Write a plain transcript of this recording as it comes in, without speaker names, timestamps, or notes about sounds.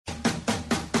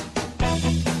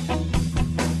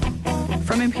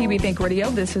From MPB Think Radio,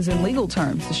 this is In Legal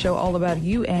Terms, the show all about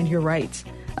you and your rights.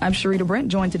 I'm Sharita Brent,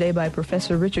 joined today by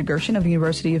Professor Richard Gershon of the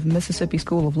University of Mississippi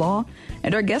School of Law,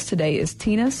 and our guest today is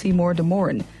Tina Seymour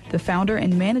DeMoran, the founder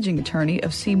and managing attorney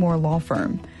of Seymour Law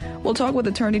Firm. We'll talk with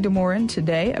Attorney DeMoran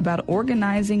today about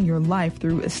organizing your life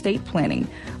through estate planning.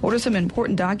 What are some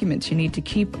important documents you need to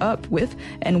keep up with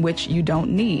and which you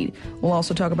don't need? We'll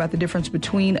also talk about the difference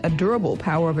between a durable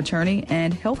power of attorney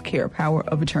and healthcare power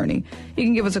of attorney. You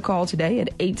can give us a call today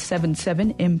at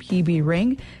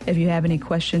 877-MPB-RING if you have any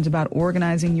questions about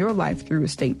organizing your life through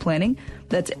estate planning.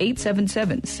 That's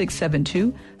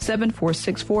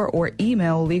 877-672-7464 or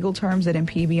email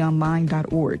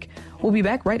legalterms@mpbonline.org. We'll be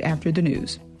back right after the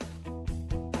news.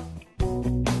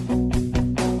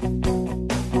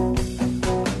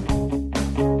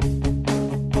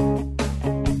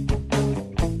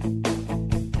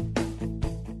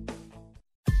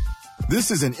 This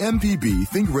is an MPB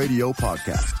Think Radio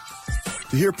podcast.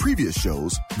 To hear previous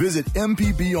shows, visit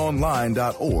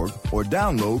mpbonline.org or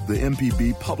download the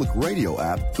MPB Public Radio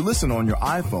app to listen on your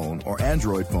iPhone or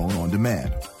Android phone on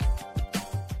demand.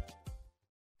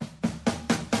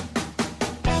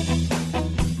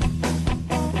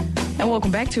 And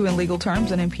welcome back to In Legal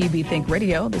Terms on MPB Think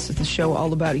Radio. This is the show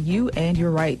all about you and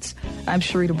your rights. I'm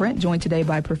Sharita Brent, joined today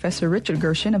by Professor Richard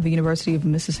Gershon of the University of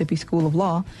Mississippi School of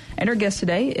Law. And our guest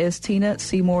today is Tina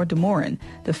Seymour DeMoran,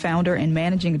 the founder and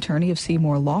managing attorney of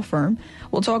Seymour Law Firm.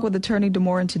 We'll talk with Attorney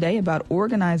DeMoran today about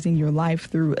organizing your life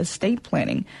through estate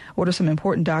planning. What are some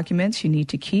important documents you need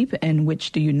to keep and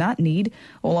which do you not need?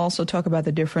 We'll also talk about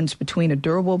the difference between a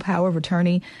durable power of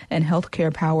attorney and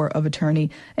healthcare power of attorney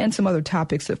and some other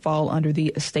topics that fall under the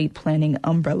estate planning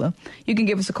umbrella. You can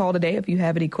give us a call today if you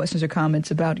have any questions or comments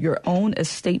about your own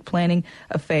estate planning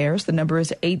affairs. The number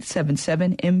is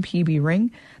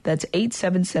 877-MPB-RING. That's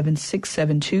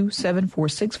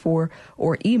 877-672-7464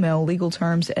 or email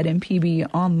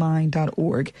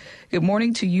legalterms@mpbonline.org. Good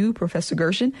morning to you, Professor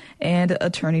Gershon and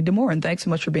Attorney DeMoran. Thanks so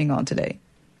much for being on today.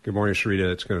 Good morning,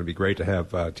 Sharita. It's going to be great to have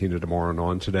Tina DeMoran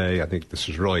on today. I think this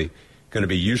is really going to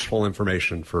be useful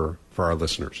information for our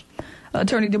listeners.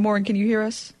 Attorney DeMoran, can you hear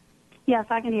us? Yes,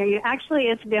 I can hear you. Actually,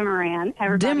 it's DeMoran.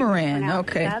 DeMoran,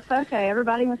 okay. That's okay.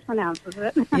 Everybody mispronounces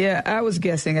it. Yeah, I was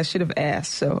guessing. I should have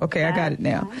asked. So, okay, I got it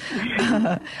now.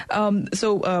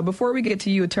 So before we get to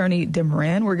you, Attorney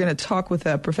DeMoran, we're going to talk with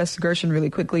Professor Gershon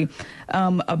really quickly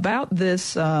about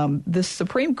this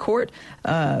Supreme Court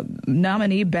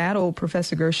nominee battle,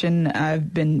 Professor Gershon.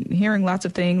 I've been hearing lots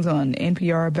of things on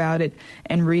NPR about it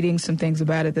and reading some things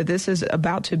about it, that this is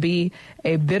about to be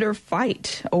a bitter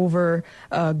fight over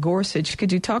Gorsuch.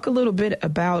 Could you talk a little bit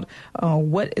about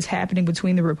what is happening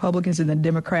between the Republicans and the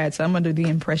Democrats? I'm under the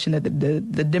impression that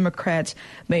the Democrats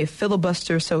may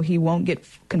filibuster so he won't get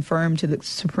confirmed to the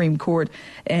Supreme Court.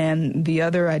 And the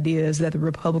other idea is that the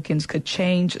Republicans could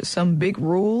change some big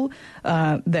rule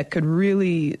that could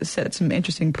really set some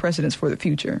interesting precedents for the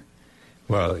future.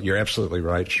 Well, you're absolutely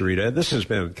right, Sharita. This has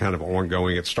been kind of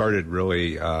ongoing. It started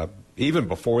really even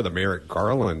before the Merrick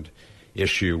Garland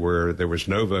issue, where there was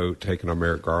no vote taken on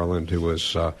Merrick Garland, who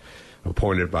was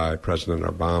appointed by President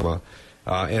Obama.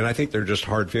 And I think there are just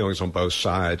hard feelings on both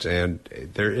sides. And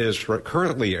there is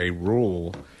currently a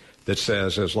rule that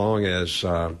says as long as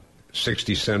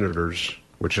 60 senators,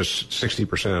 which is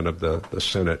 60% of the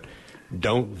Senate,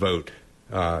 don't vote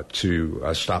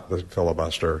to stop the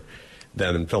filibuster,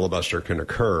 then filibuster can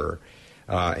occur.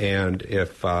 And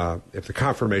if the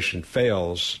confirmation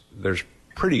fails, there's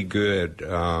pretty good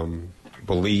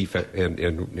belief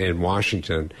in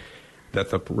Washington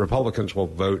that the Republicans will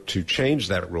vote to change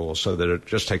that rule so that it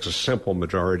just takes a simple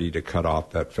majority to cut off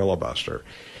that filibuster.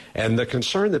 And the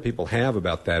concern that people have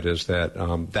about that is that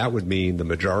that would mean the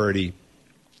majority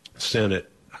Senate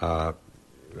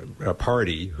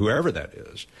party, whoever that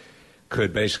is,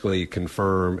 could basically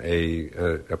confirm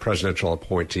a presidential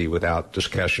appointee without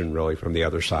discussion really from the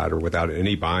other side or without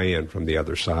any buy-in from the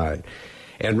other side.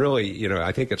 And really,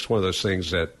 I think it's one of those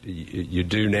things that you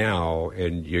do now,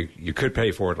 and you could pay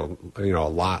for it, a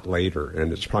lot later,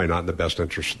 and it's probably not in the best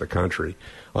interest of the country.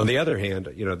 On the other hand,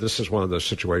 this is one of those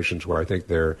situations where I think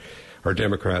there are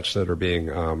Democrats that are being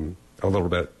a little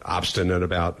bit obstinate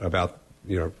about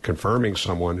confirming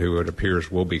someone who it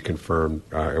appears will be confirmed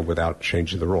without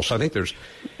changing the rules. So I think there's,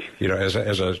 as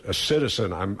a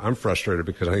citizen, I'm frustrated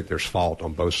because I think there's fault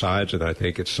on both sides, and I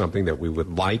think it's something that we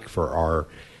would like for our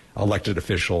elected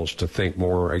officials to think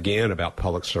more, again, about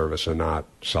public service and not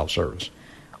self-service.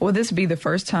 Will this be the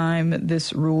first time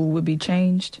this rule would be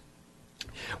changed?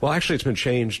 Well, actually, it's been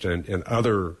changed in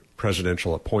other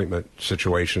presidential appointment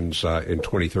situations. In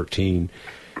 2013,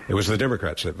 it was the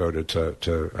Democrats that voted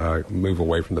to move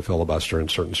away from the filibuster in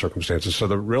certain circumstances. So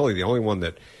really the only one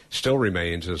that still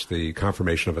remains is the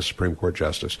confirmation of a Supreme Court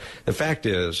justice. The fact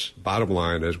is, bottom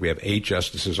line is, we have 8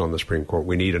 justices on the Supreme Court.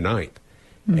 We need a 9th.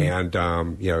 And,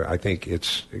 I think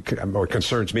what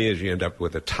concerns me is you end up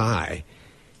with a tie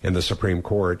in the Supreme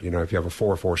Court. If you have a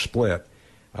 4-4 split,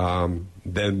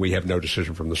 then we have no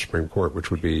decision from the Supreme Court,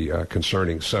 which would be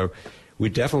concerning. So we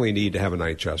definitely need to have a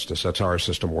 9th justice. That's how our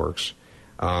system works.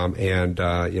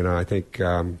 I think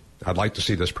I'd like to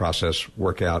see this process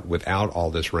work out without all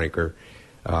this rancor.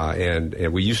 And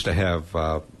we used to have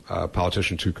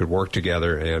politicians who could work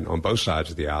together and on both sides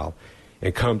of the aisle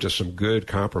and come to some good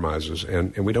compromises,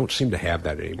 and we don't seem to have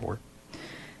that anymore.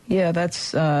 Yeah,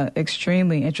 that's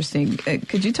extremely interesting.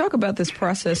 Could you talk about this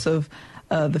process of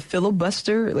the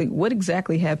filibuster? Like, what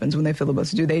exactly happens when they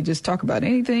filibuster? Do they just talk about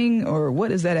anything, or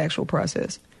what is that actual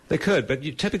process? They could, but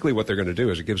typically what they're going to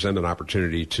do is it gives them an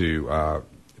opportunity to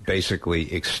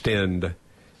basically extend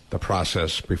the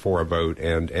process before a vote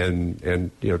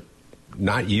and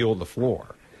not yield the floor.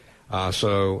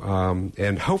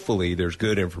 And hopefully there's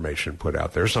good information put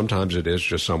out there. Sometimes it is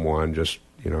just someone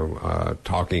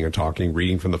talking,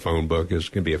 reading from the phone book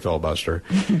can be a filibuster.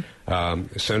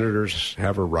 Senators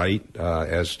have a right,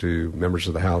 as do members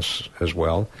of the House as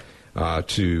well,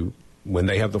 to, when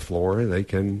they have the floor, they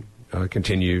can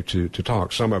continue to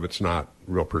talk. Some of it's not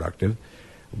real productive.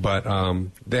 But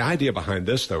the idea behind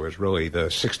this, though, is really the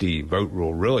 60-vote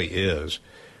rule really is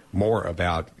more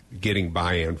about getting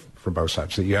buy-in from both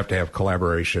sides. So you have to have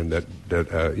collaboration that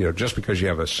just because you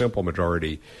have a simple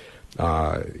majority,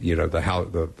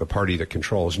 the party that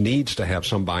controls needs to have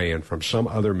some buy-in from some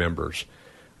other members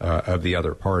of the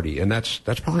other party. And that's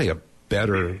probably a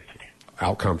better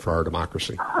outcome for our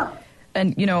democracy.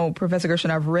 And, Professor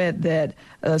Gershon, I've read that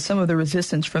some of the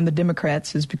resistance from the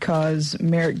Democrats is because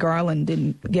Merrick Garland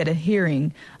didn't get a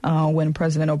hearing when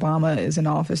President Obama is in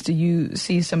office. Do you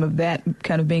see some of that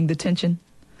kind of being the tension?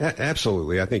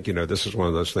 Absolutely. I think, this is one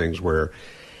of those things where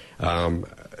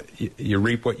you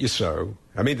reap what you sow.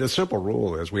 I mean, the simple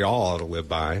rule is we all ought to live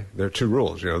by. There are 2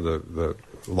 rules, the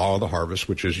law of the harvest,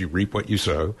 which is you reap what you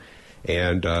sow,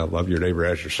 and love your neighbor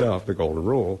as yourself, the golden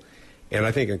rule. And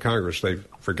I think in Congress they've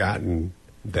forgotten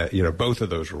that, both of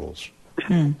those rules.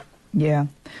 Yeah.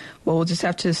 Well, we'll just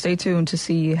have to stay tuned to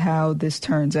see how this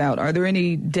turns out. Are there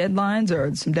any deadlines,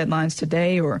 or some deadlines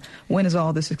today, or when is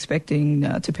all this expecting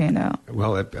to pan out?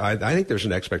 Well, I think there's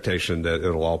an expectation that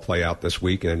it'll all play out this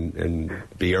week and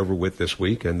be over with this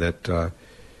week, and that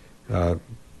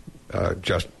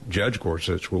Judge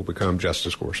Gorsuch will become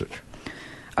Justice Gorsuch.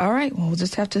 All right. Well, we'll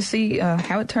just have to see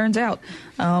how it turns out.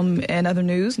 And other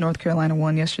news, North Carolina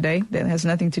won yesterday. That has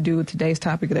nothing to do with today's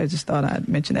topic, but I just thought I'd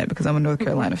mention that because I'm a North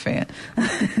Carolina fan.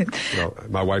 Well,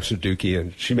 my wife's a Dookie,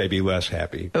 and she may be less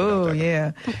happy. Oh,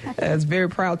 yeah. I was very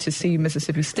proud to see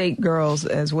Mississippi State girls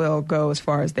as well go as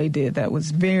far as they did. That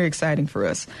was very exciting for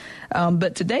us.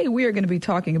 But today we are going to be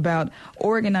talking about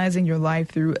organizing your life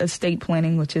through estate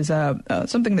planning, which is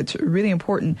something that's really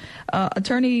important.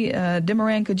 Attorney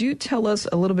DeMoran, could you tell us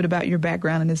a little bit about your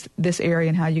background in this area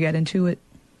and how you got into it?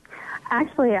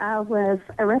 Actually, I was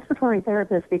a respiratory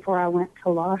therapist before I went to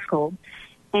law school,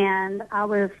 and I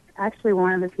was actually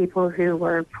one of the people who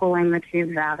were pulling the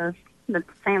tubes out of the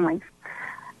families.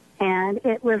 And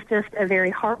it was just a very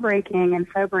heartbreaking and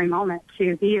sobering moment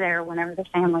to be there whenever the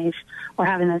families were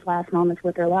having those last moments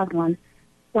with their loved ones.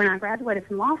 When I graduated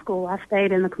from law school, I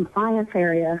stayed in the compliance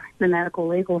area, the medical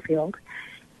legal field.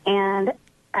 And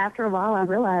after a while, I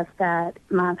realized that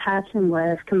my passion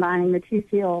was combining the 2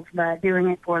 fields, but doing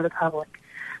it for the public.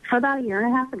 So about a year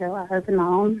and a half ago, I opened my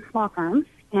own law firm,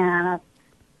 and I've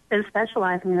been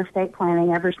specializing in estate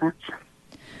planning ever since.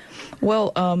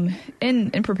 Well,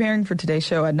 in preparing for today's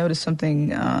show, I noticed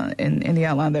something in the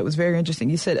outline that was very interesting.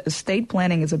 You said estate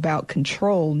planning is about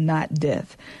control, not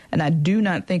death. And I do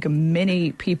not think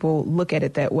many people look at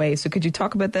it that way. So could you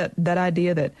talk about that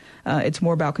idea that it's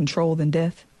more about control than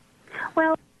death?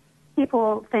 Well,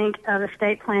 people think of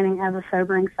estate planning as a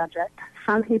sobering subject.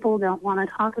 Some people don't want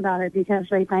to talk about it because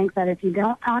they think that if you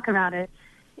don't talk about it,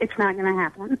 it's not going to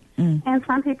happen. And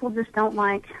some people just don't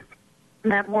like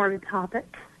that morbid topic.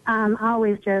 I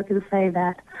always joke and say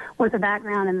that with a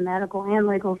background in the medical and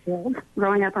legal field,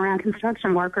 growing up around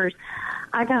construction workers,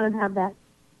 I kind of have that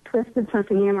twisted sense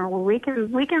of humor where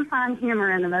we can find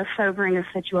humor in the most sobering of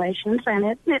situations,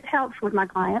 and it helps with my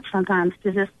clients sometimes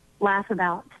to just laugh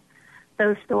about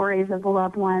those stories of the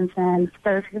loved ones and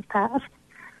those who've passed.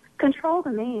 Control to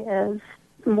me is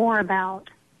more about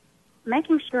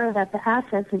making sure that the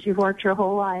assets that you've worked your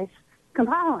whole life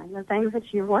compiling, the things that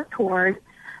you've worked toward,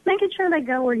 making sure they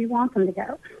go where you want them to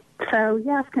go. So,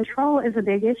 yes, control is a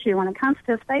big issue when it comes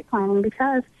to estate planning,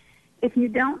 because if you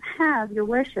don't have your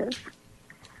wishes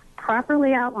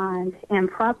properly outlined and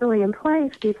properly in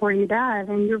place before you die,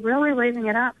 then you're really leaving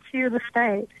it up to the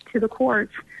state, to the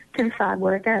courts, to decide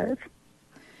where it goes.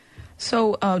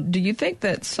 So do you think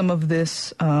that some of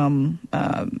this,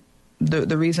 the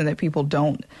reason that people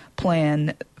don't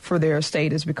plan for their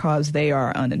estate is because they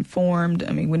are uninformed?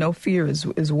 I mean, we know fear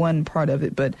is one part of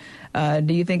it, but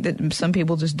do you think that some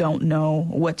people just don't know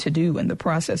what to do in the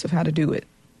process of how to do it?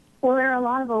 Well, there are a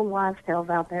lot of old wives' tales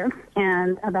out there,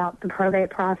 and about the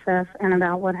probate process and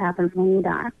about what happens when you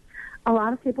die. A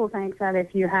lot of people think that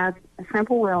if you have a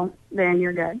simple will, then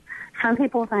you're good. Some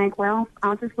people think, well,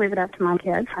 I'll just leave it up to my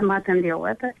kids and let them deal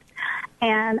with it.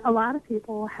 And a lot of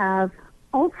people have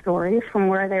old stories from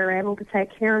where they were able to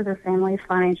take care of their family's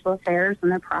financial affairs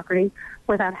and their property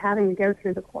without having to go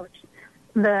through the courts.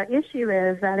 The issue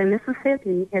is that in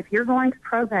Mississippi, if you're going to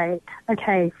probate a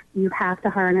case, you have to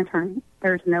hire an attorney.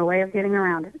 There's no way of getting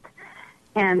around it.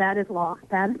 And that is law.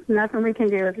 That's nothing we can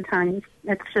do as attorneys.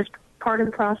 It's just part of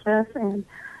the process. And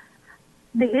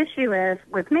the issue is,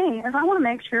 with me, is I want to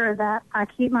make sure that I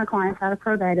keep my clients out of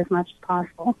probate as much as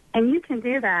possible. And you can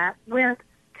do that with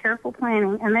careful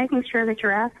planning and making sure that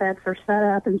your assets are set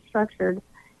up and structured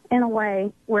in a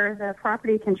way where the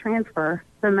property can transfer,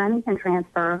 the money can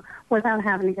transfer without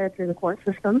having to go through the court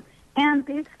system and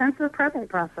the expensive probate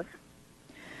process.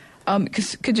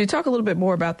 Could you talk a little bit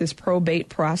more about this probate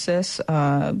process?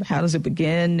 How does it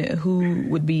begin? Who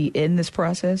would be in this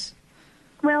process?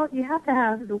 Well, you have to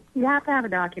have a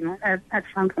document at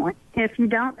some point. If you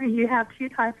don't, you have two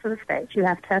types of estates. You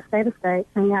have testate estates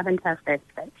and you have intestate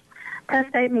estates.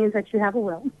 Testate means that you have a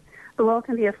will. The will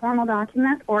can be a formal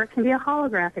document or it can be a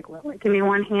holographic will. It can be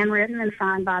one handwritten and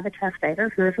signed by the testator,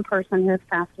 who is the person who has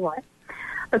passed away.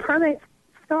 The probate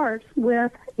starts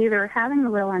with either having the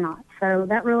will or not. So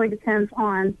that really depends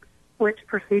on which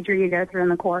procedure you go through in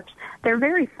the courts. They're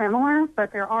very similar,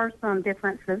 but there are some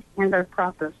differences in those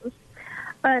processes.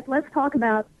 But let's talk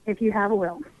about if you have a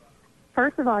will.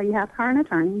 First of all, you have to hire an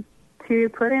attorney to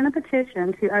put in a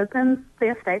petition to open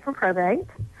the estate for probate,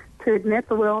 to admit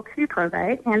the will to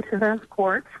probate and to the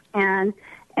courts. And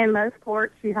in most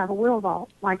courts, you have a will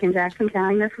vault. Like in Jackson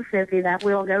County, Mississippi, that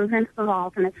will goes into the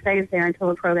vault and it stays there until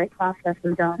the probate process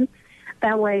is done.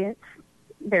 That way it's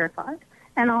verified.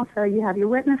 And also you have your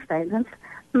witness statements.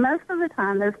 Most of the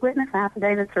time, those witness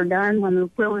affidavits are done when the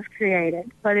will is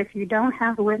created. But if you don't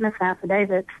have the witness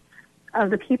affidavits of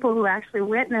the people who actually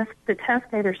witnessed the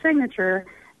testator's signature,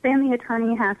 then the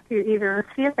attorney has to either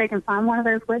see if they can find one of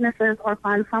those witnesses or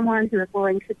find someone who is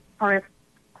willing to or is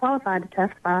qualified to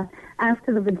testify as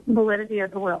to the validity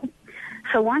of the will.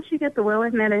 So once you get the will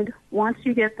admitted, once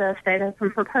you get the estate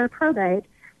open for probate,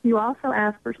 you also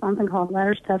ask for something called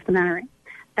letters testamentary.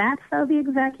 That's so the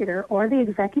executor or the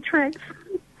executrix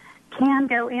can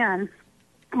go in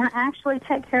and actually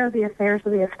take care of the affairs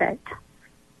of the estate.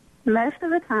 Most of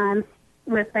the time,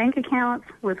 with bank accounts,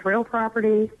 with real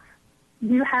property,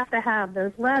 you have to have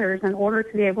those letters in order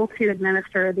to be able to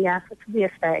administer the assets of the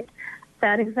estate.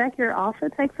 That executor also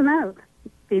takes an oath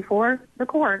before the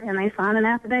court, and they sign an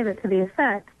affidavit to the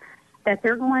effect that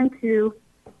they're going to,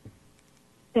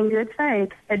 in good faith,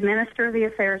 administer the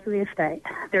affairs of the estate.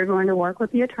 They're going to work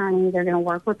with the attorney. They're going to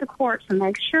work with the courts and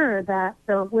make sure that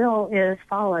the will is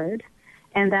followed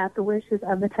and that the wishes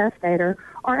of the testator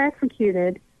are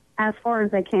executed as far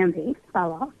as they can be by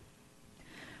law.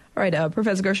 All right,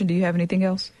 Professor Gershon, do you have anything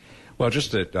else? Well,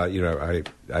 just that,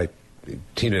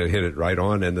 Tina hit it right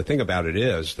on, and the thing about it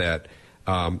is that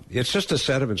it's just a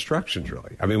set of instructions,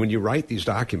 really. I mean, when you write these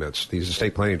documents, these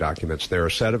estate planning documents, there are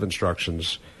a set of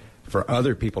instructions for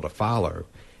other people to follow.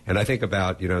 And I think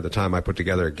about, the time I put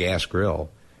together a gas grill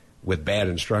with bad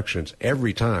instructions.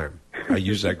 Every time I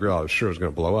used that grill, I was sure it was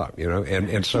going to blow up,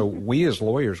 And so we as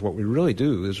lawyers, what we really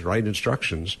do is write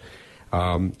instructions.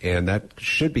 And that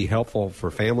should be helpful for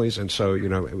families. And so,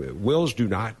 wills do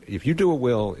not, if you do a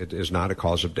will, it is not a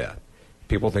cause of death.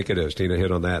 People think it is. Tina hit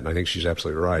on that, and I think she's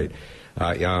absolutely right.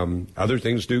 Other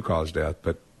things do cause death,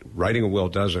 but writing a will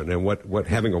doesn't. And what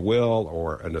having a will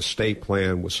or an estate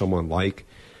plan with someone like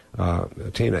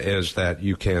Tina is that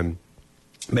you can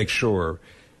make sure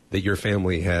that your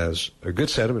family has a good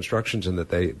set of instructions and that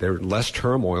there's less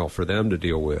turmoil for them to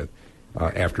deal with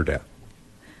after death.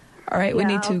 All right, we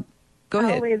need to... Go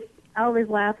ahead. I always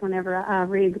laugh whenever I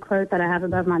read the quote that I have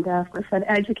above my desk that said,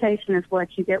 education is what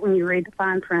you get when you read the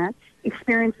fine print.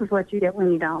 Experience is what you get when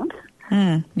you don't.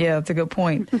 Yeah, that's a good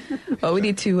point. Well, we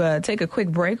need to take a quick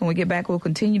break. When we get back, we'll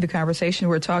continue the conversation.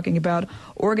 We're talking about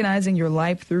organizing your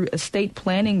life through estate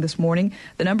planning this morning.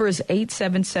 The number is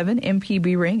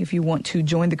 877-MPB-RING if you want to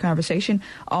join the conversation.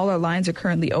 All our lines are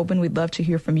currently open. We'd love to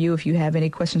hear from you. If you have any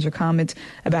questions or comments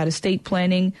about estate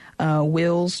planning,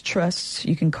 wills, trusts,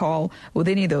 you can call with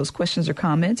any of those questions or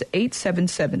comments.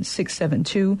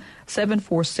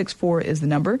 877-672-7464 is the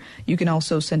number. You can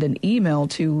also send an email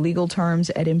to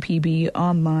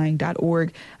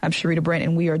legalterms@mpbonline.org. I'm Sharita Brent,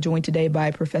 and we are joined today by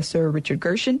Professor Richard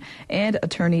Gershon and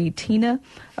attorney Tina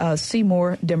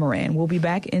Seymour Demoran. We'll be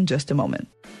back in just a moment.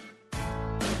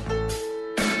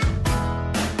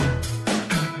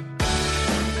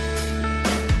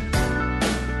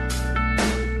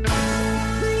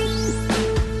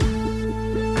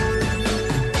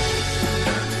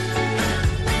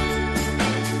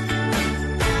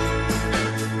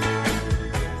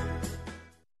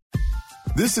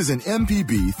 This is an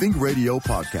MPB Think Radio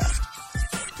podcast.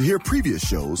 To hear previous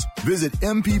shows, visit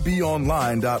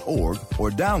mpbonline.org or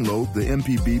download the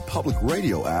MPB Public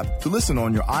Radio app to listen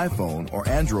on your iPhone or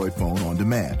Android phone on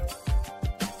demand.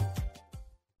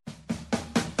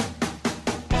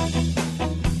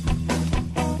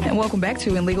 And welcome back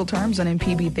to In Legal Terms on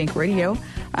MPB Think Radio.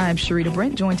 I'm Sharita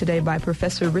Brent, joined today by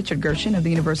Professor Richard Gershon of the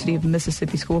University of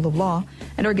Mississippi School of Law.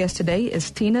 And our guest today is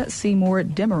Tina Seymour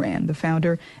Demoran, the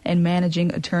founder and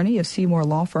managing attorney of Seymour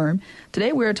Law Firm.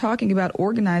 Today we're talking about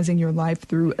organizing your life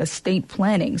through estate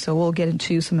planning. So we'll get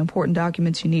into some important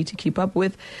documents you need to keep up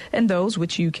with and those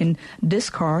which you can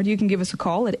discard. You can give us a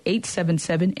call at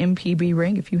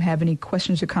 877-MPB-RING if you have any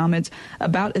questions or comments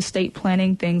about estate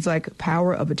planning, things like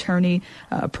power of attorney,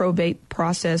 probate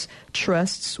process,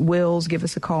 trusts, wills. Give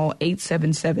us a call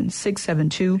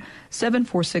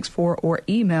 877-672-7464 or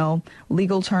email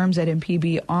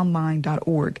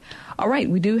legalterms@mpbonline.org. All right,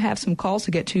 we do have some calls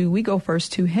to get to. We go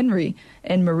first to Henry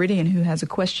in Meridian, who has a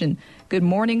question. Good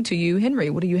morning to you,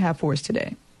 Henry. What do you have for us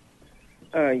today?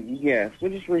 Yes, we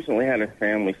just recently had a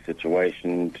family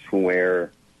situation to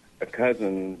where a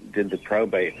cousin did the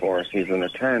probate for us. He's an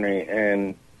attorney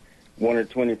and wanted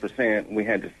 20%. We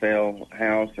had to sell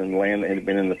house and land that had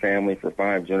been in the family for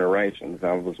 5 generations.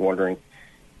 I was wondering,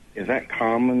 is that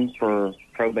common for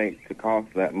probate to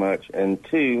cost that much? And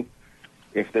 2,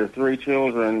 if there are 3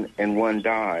 children and one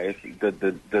dies, does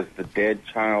the dead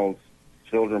child's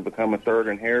children become a third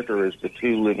inheritor, or is the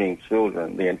 2 living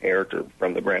children the inheritor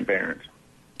from the grandparents?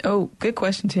 Oh, good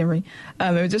question, Henry.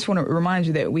 I just want to remind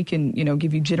you that we can,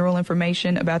 give you general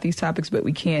information about these topics, but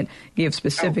we can't give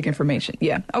specific information.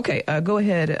 Yeah. Okay. Go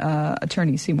ahead,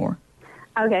 Attorney Seymour.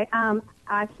 Okay.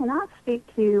 I cannot speak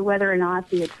to whether or not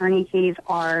the attorney fees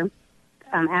are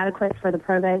adequate for the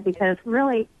probate, because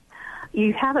really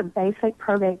you have a basic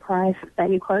probate price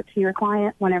that you quote to your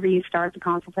client whenever you start the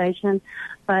consultation,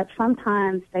 but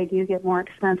sometimes they do get more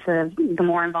expensive the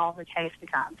more involved the case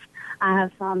becomes. I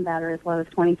have some that are as low as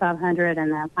 $2,500,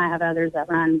 and I have others that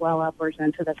run well upwards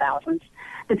into the thousands,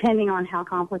 depending on how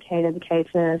complicated the case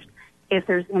is, if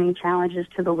there's any challenges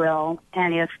to the will,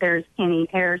 and if there's any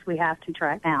heirs we have to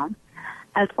track down.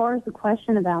 As far as the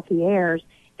question about the heirs,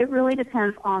 it really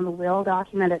depends on the will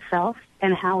document itself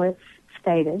and how it's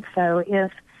stated. So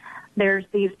if there's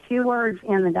these 2 words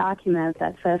in the document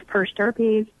that says per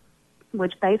stirpes,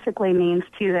 which basically means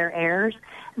to their heirs,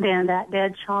 then that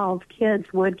dead child's kids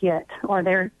would get, or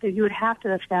you would have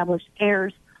to establish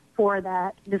heirs for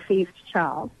that deceased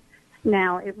child.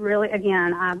 Now, it really,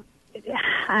 again, I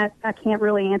can't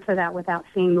really answer that without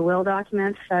seeing the will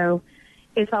document, so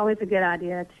it's always a good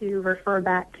idea to refer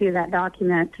back to that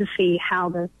document to see how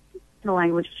the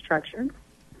language is structured.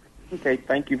 Okay,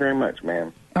 thank you very much,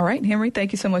 ma'am. All right, Henry,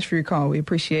 thank you so much for your call. We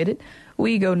appreciate it.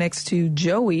 We go next to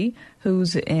Joey,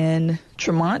 who's in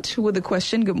Tremont, with a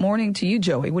question. Good morning to you,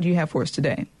 Joey. What do you have for us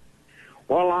today?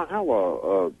 Well, I have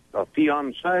a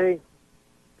fiancé,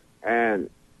 and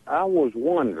I was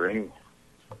wondering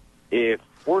if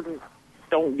we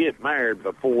don't get married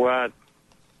before I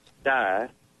die,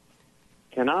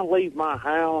 can I leave my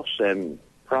house and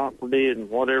property and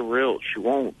whatever else she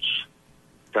wants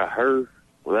to her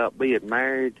without being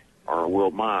married, or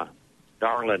will my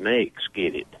darling ex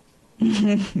get it?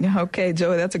 Okay,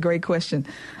 Joey, that's a great question.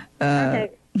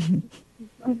 Okay.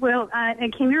 Well,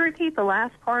 and can you repeat the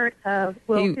last part of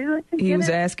will do it? He was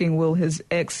asking, will his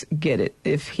ex get it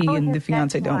if he and the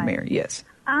fiance don't marry? Yes.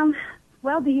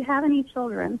 Well, do you have any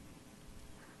children?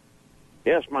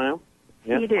 Yes, ma'am.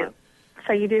 Yes, you do. Ma'am.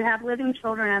 So you do have living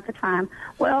children at the time.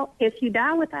 Well, if you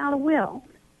die without a will,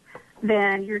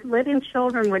 then your living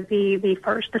children would be the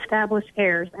first established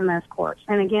heirs in most courts.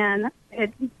 And again,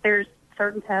 there's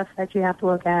certain tests that you have to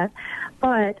look at.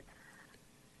 But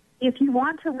if you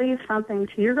want to leave something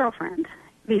to your girlfriend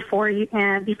before you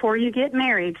get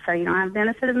married, so you don't have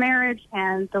benefit of marriage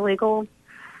and the legal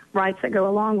rights that go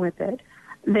along with it,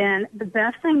 then the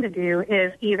best thing to do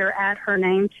is either add her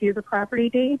name to the property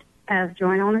deed as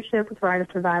joint ownership with right of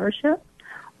survivorship,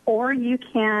 or you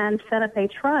can set up a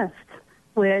trust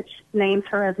which names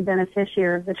her as a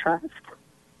beneficiary of the trust.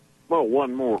 Well,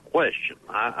 one more question.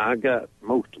 I got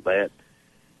most of that.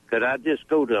 Could I just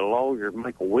go to a lawyer and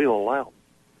make a will out?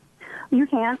 You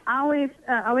can. I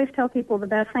always tell people the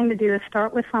best thing to do is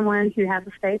start with someone who has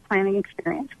estate planning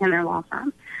experience in their law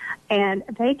firm, and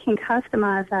they can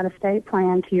customize that estate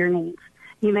plan to your needs.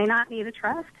 You may not need a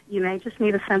trust. You may just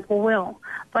need a simple will,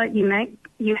 but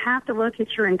you have to look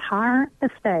at your entire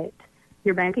estate,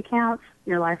 your bank accounts,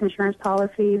 your life insurance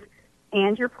policies,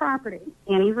 and your property,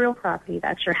 any real property,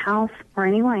 that's your house or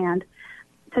any land,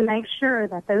 to make sure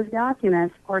that those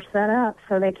documents are set up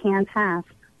so they can pass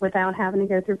without having to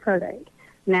go through probate.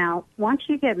 Now, once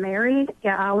you get married,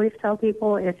 I always tell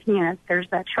people if there's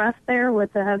that trust there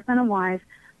with the husband and wife,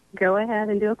 go ahead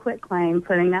and do a quitclaim,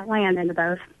 putting that land into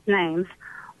both names.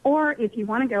 Or if you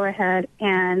want to go ahead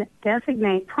and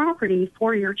designate property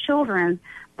for your children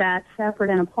that's separate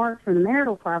and apart from the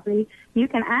marital property, you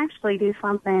can actually do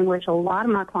something which a lot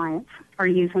of my clients are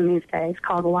using these days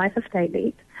called a life estate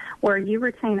deed, where you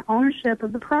retain ownership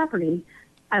of the property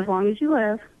as long as you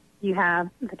live. You have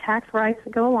the tax rights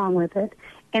that go along with it,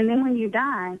 and then when you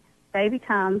die, they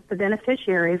become the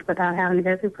beneficiaries without having to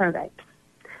go through probate.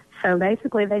 So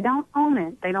basically, they don't own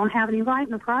it. They don't have any right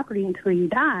in the property until you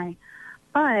die,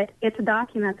 but it's a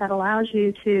document that allows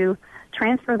you to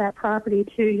transfer that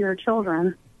property to your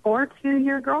children or to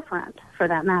your girlfriend, for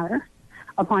that matter,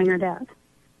 upon your death.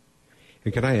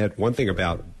 And can I add one thing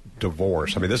about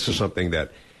divorce? I mean, this is something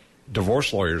that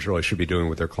divorce lawyers really should be doing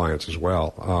with their clients as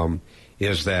well,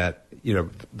 is that,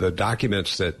 the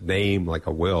documents that name like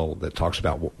a will that talks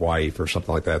about wife or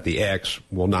something like that, the ex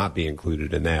will not be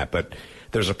included in that. But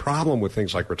there's a problem with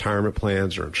things like retirement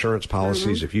plans or insurance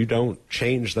policies. Mm-hmm. If you don't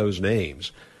change those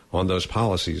names on those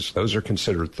policies, those are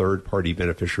considered third-party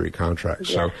beneficiary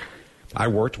contracts. Yeah. So I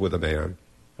worked with a man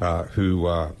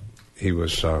who he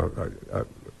was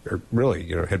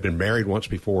really, had been married once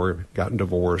before, gotten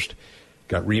divorced,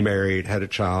 got remarried, had a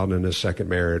child in his second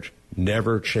marriage,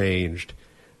 never changed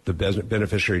the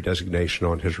beneficiary designation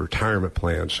on his retirement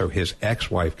plan, so his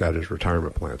ex-wife got his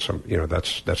retirement plan. So,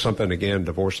 that's something, again,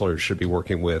 divorce lawyers should be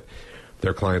working with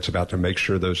their clients about to make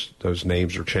sure those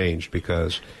names are changed,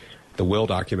 because the will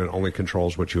document only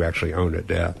controls what you actually own at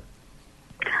death.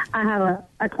 I have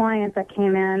a client that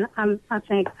came in. I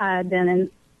think I had been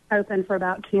open for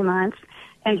about 2 months,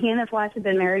 and he and his wife had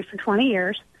been married for 20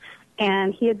 years,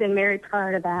 and he had been married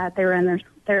prior to that. They were in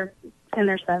their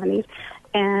 70s,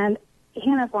 and he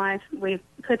and his wife, we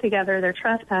put together their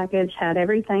trust package, had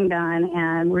everything done,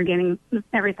 and we're getting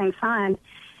everything signed.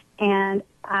 And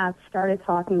I started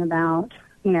talking about,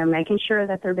 making sure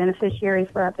that their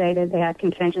beneficiaries were updated. They had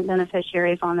contingent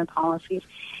beneficiaries on their policies.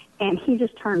 And he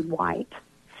just turned white.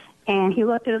 And he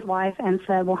looked at his wife and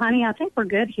said, well, honey, I think we're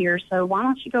good here, so why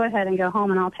don't you go ahead and go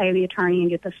home and I'll pay the attorney and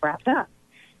get this wrapped up.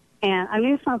 And I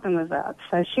knew something was up,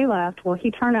 so she left. Well,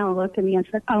 he turned around and looked at me and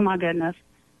said, oh, my goodness,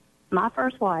 my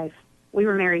first wife, we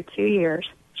were married 2 years.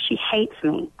 She hates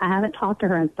me. I haven't talked to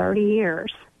her in 30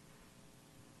 years.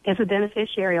 Is a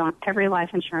beneficiary on every life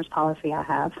insurance policy I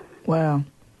have. Wow.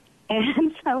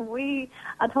 And so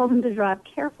I told him to drive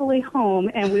carefully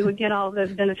home, and we would get all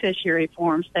those beneficiary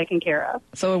forms taken care of.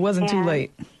 So it wasn't too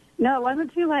late. No, it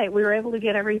wasn't too late. We were able to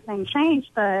get everything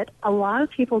changed, but a lot of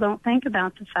people don't think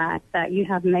about the fact that you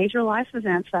have major life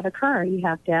events that occur. You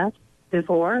have death,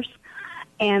 divorce,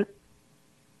 and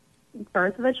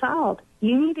birth of a child.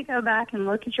 You need to go back and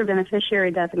look at your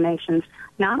beneficiary designations,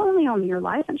 not only on your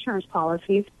life insurance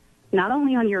policies, not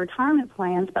only on your retirement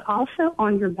plans, but also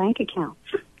on your bank accounts.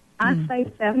 I'd say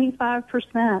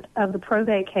 75% of the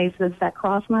probate cases that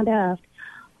cross my desk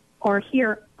are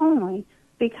here only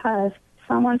because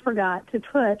someone forgot to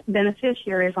put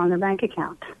beneficiaries on their bank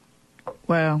account.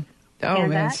 Wow. Oh,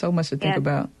 man, so much to think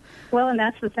about. Well, and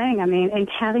that's the thing. I mean, and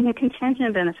having a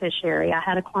contingent beneficiary. I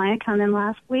had a client come in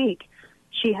last week.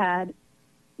 She had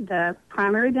the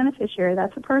primary beneficiary.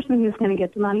 That's the person who's going to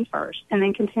get the money first. And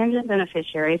then contingent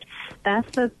beneficiaries.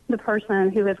 That's the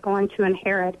person who is going to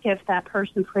inherit if that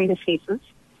person predeceases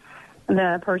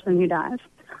the person who dies.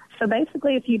 So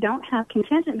basically, if you don't have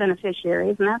contingent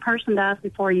beneficiaries and that person dies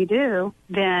before you do,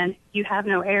 then you have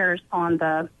no heirs on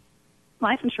the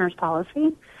life insurance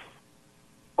policy,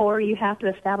 or you have to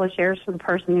establish heirs for the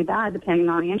person who died, depending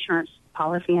on the insurance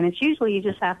policy. And it's usually you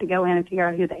just have to go in and figure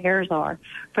out who the heirs are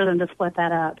for them to split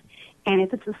that up. And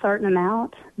if it's a certain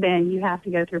amount, then you have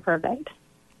to go through probate.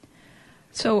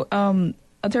 So,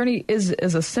 Attorney, is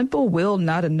a simple will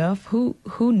not enough? Who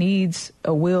needs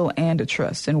a will and a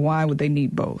trust, and why would they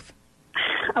need both?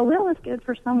 A will is good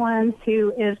for someone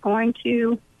who is going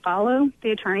to follow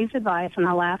the attorney's advice, and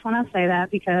I laugh when I say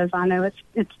that because I know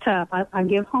it's tough. I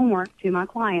give homework to my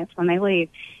clients when they leave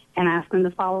and ask them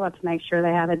to follow up to make sure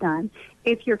they have it done.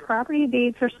 If your property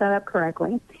deeds are set up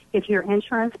correctly, if your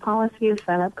insurance policy is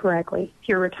set up correctly, if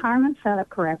your retirement set up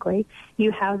correctly,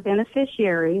 you have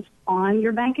beneficiaries on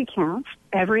your bank accounts,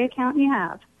 every account you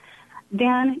have,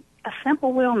 then a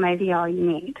simple will may be all you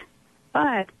need.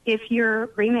 But if you're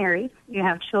remarried, you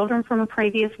have children from a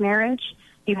previous marriage,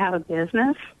 you have a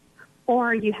business,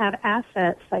 or you have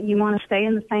assets that you want to stay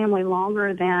in the family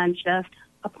longer than just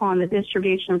upon the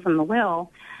distribution from the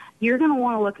will, you're going to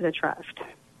want to look at a trust.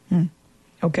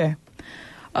 Okay.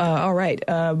 All right.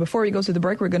 Before we go to the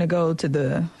break, we're going to go to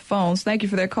the phones. Thank you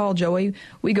for that call, Joey.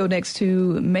 We go next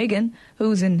to Megan,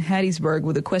 who's in Hattiesburg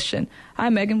with a question. Hi,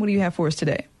 Megan. What do you have for us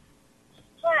today?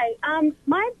 Hi.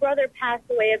 My brother passed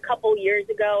away a couple years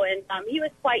ago, and he was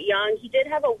quite young. He did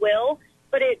have a will,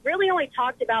 but it really only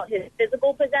talked about his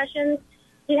physical possessions.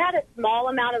 He had a small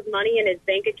amount of money in his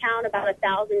bank account, about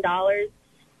 $1,000.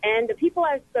 And the people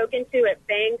I've spoken to at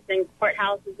banks and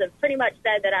courthouses have pretty much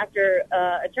said that after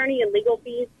attorney and legal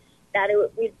fees, that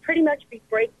we'd pretty much be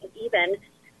breaking even.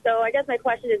 So I guess my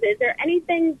question is there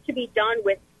anything to be done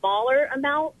with smaller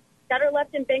amounts that are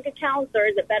left in bank accounts, or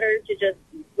is it better to just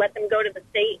let them go to the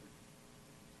state?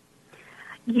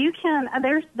 You can,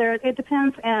 it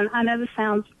depends, and I know this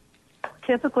sounds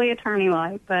typically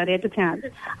attorney-like, but it depends.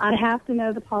 I'd have to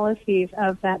know the policies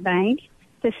of that bank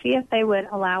to see if they would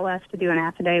allow us to do an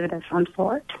affidavit of some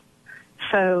sort.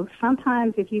 So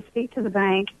sometimes if you speak to the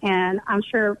bank, and I'm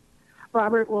sure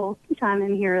Robert will chime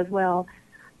in here as well,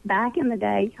 back in the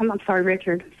day, I'm sorry,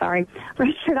 Richard,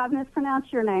 Richard, I've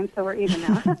mispronounced your name, so we're even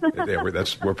now. Yeah,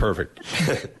 we're perfect.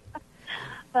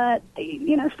 But,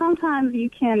 sometimes you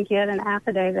can get an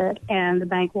affidavit and the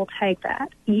bank will take that.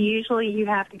 Usually you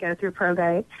have to go through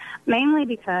probate, mainly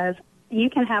because you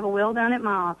can have a will done at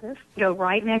my office, go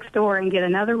right next door and get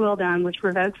another will done, which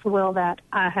revokes the will that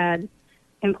I had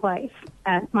in place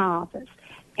at my office.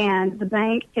 And the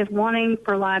bank is wanting,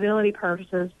 for liability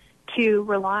purposes, to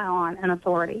rely on an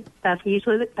authority. That's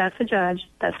usually that's the judge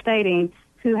that's stating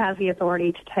who has the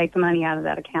authority to take the money out of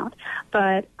that account.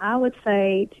 But I would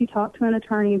say to talk to an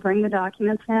attorney, bring the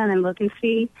documents in and look and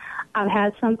see. I've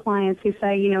had some clients who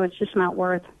say, it's just not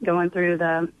worth going through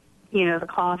the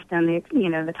cost and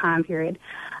the time period.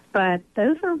 But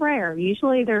those are rare.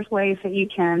 Usually there's ways that you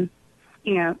can,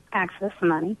 access the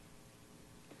money.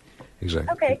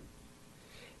 Exactly. Okay.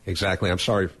 Exactly. I'm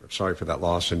sorry for that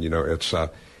loss. And,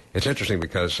 it's interesting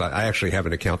because I actually have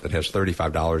an account that has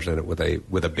 $35 in it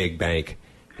with a big bank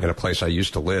in a place I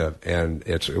used to live. And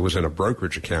it was in a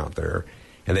brokerage account there.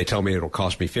 And they tell me it'll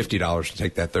cost me $50 to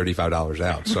take that $35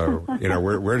 out. So,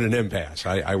 we're in an impasse.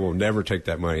 I will never take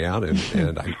that money out,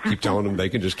 and I keep telling them they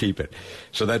can just keep it.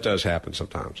 So that does happen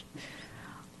sometimes.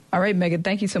 All right, Megan,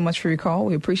 thank you so much for your call.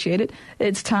 We appreciate it.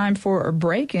 It's time for a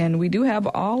break, and we do have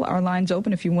all our lines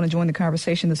open. If you want to join the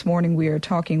conversation this morning, we are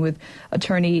talking with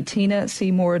attorney Tina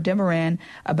Seymour Demoran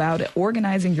about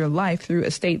organizing your life through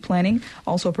estate planning.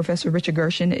 Also, Professor Richard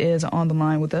Gershon is on the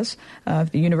line with us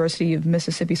of the University of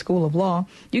Mississippi School of Law.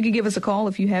 You can give us a call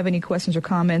if you have any questions or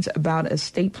comments about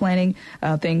estate planning,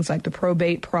 things like the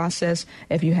probate process.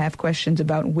 If you have questions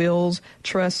about wills,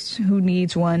 trusts, who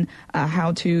needs one,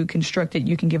 how to construct it,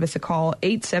 you can give us a call,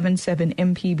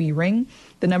 877-MPB-RING.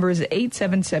 The number is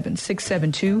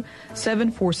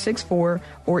 877-672-7464,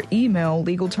 or email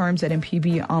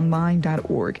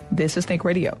legalterms@mpbonline.org. This is Think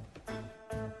Radio.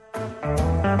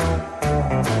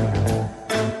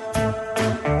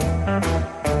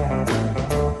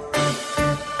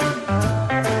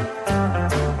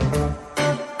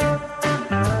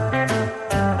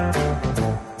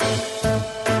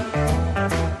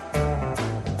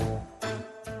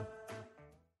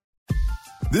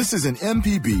 This is an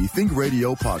MPB Think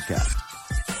Radio podcast.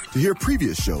 To hear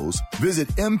previous shows, visit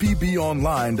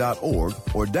mpbonline.org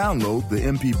or download the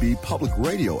MPB Public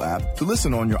Radio app to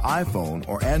listen on your iPhone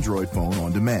or Android phone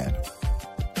on demand.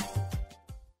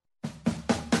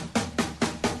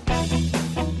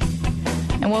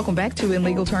 And welcome back to In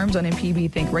Legal Terms on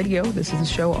MPB Think Radio. This is a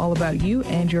show all about you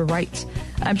and your rights.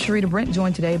 I'm Sharita Brent,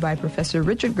 joined today by Professor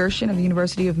Richard Gershon of the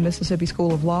University of Mississippi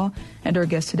School of Law. And our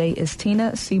guest today is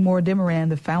Tina Seymour Demoran,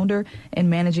 the founder and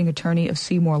managing attorney of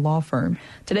Seymour Law Firm.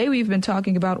 Today we've been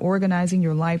talking about organizing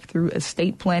your life through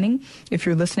estate planning. If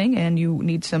you're listening and you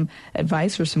need some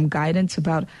advice or some guidance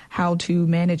about how to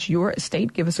manage your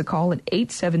estate, give us a call at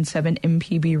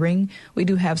 877-MPB-RING. We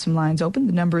do have some lines open.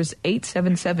 The number is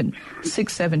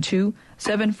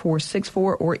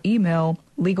 877-672-7464 or email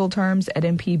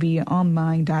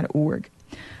legalterms@mpbonline.org.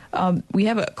 We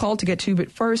have a call to get to,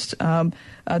 but first,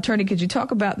 Attorney, could you talk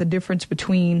about the difference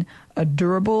between a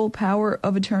durable power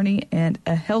of attorney and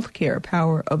a healthcare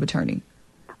power of attorney?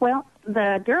 Well,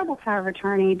 the durable power of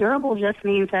attorney, durable just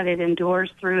means that it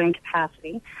endures through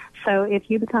incapacity. So if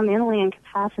you become mentally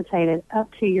incapacitated up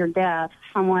to your death,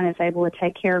 someone is able to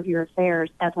take care of your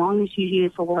affairs as long as you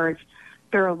use the words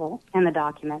durable in the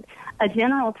document. A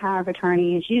general power of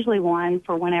attorney is usually one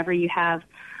for whenever you have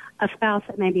a spouse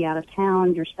that may be out of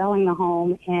town, you're selling the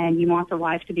home, and you want the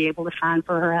wife to be able to sign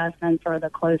for her husband for the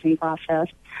closing process.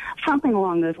 Something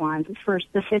along those lines. It's for a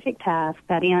specific task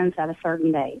that ends at a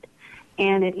certain date,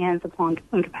 and it ends upon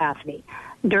incapacity.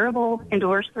 Durable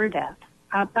endures through death,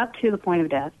 up to the point of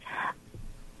death.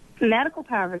 Medical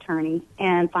power of attorney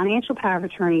and financial power of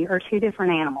attorney are two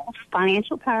different animals.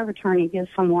 Financial power of attorney gives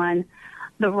someone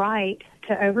the right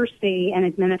to oversee and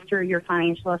administer your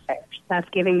financial affairs. That's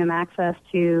giving them access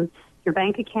to your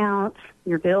bank accounts,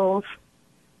 your bills,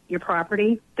 your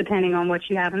property, depending on what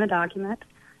you have in the document.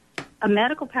 A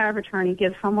medical power of attorney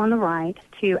gives someone the right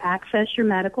to access your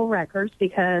medical records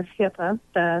because HIPAA,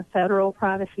 the Federal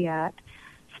Privacy Act,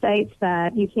 states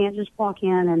that you can't just walk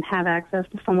in and have access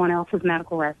to someone else's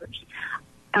medical records.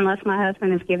 Unless my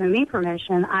husband has given me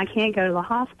permission, I can't go to the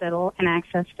hospital and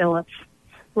access Philip's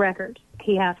records.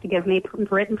 He has to give me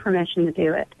written permission to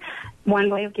do it. One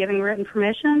way of giving written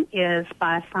permission is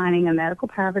by signing a medical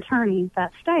power of attorney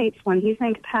that states when he's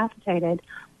incapacitated,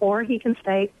 or he can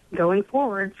state going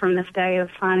forward from this day of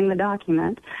signing the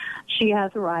document, she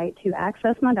has the right to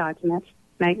access my documents,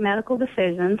 make medical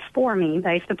decisions for me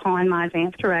based upon my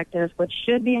advance directives, which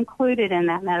should be included in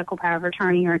that medical power of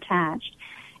attorney or attached.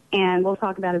 And we'll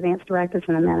talk about advance directives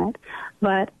in a minute.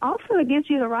 But also it gives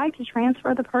you the right to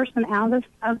transfer the person out of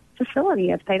the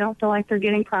facility if they don't feel like they're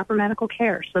getting proper medical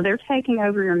care. So they're taking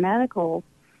over your medical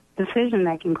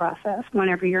decision-making process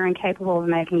whenever you're incapable of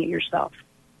making it yourself.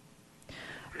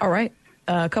 All right.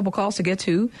 A couple calls to get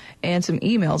to and some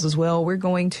emails as well. We're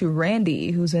going to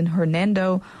Randy, who's in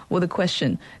Hernando, with a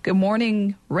question. Good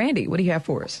morning, Randy. What do you have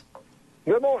for us?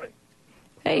 Good morning.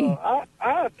 Hey.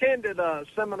 I attended a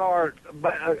seminar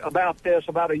about this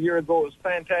about a year ago. It was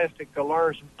fantastic to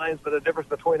learn some things about the difference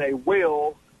between a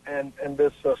will and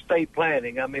this estate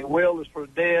planning. I mean, will is for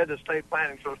the dead, estate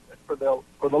planning is for the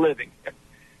living.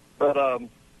 But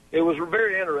it was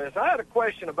very interesting. I had a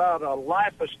question about a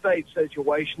life estate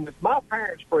situation. If my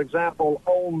parents, for example,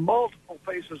 own multiple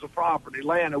pieces of property,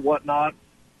 land and whatnot,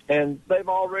 and they've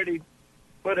already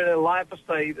put it in a life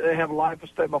estate, they have a life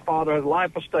estate, my father has a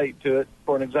life estate to it,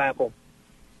 for an example,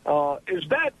 is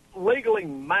that legally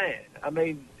mine? I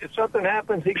mean, if something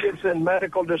happens, he gets in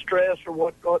medical distress or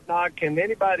whatnot, can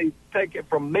anybody take it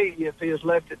from me if he has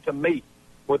left it to me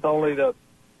with only the,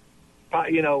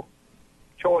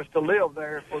 choice to live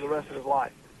there for the rest of his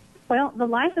life? Well, the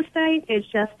life estate is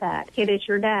just that. It is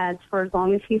your dad's for as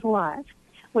long as he's alive,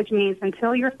 which means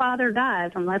until your father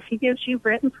dies, unless he gives you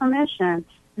written permission,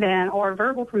 or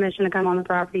verbal permission to come on the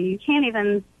property, you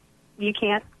can't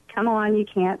come on, you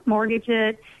can't mortgage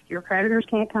it, your creditors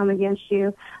can't come against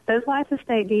you. Those life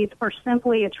estate deeds are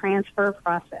simply a transfer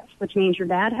process, which means your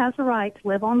dad has the right to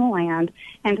live on the land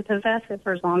and to possess it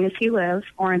for as long as he lives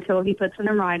or until he puts it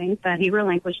in writing that he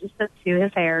relinquishes it to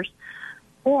his heirs.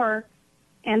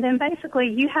 And then basically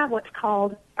you have what's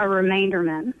called a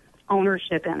remainderment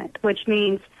ownership in it, which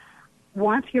means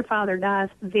once your father dies,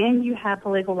 then you have the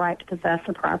legal right to possess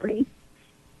the property.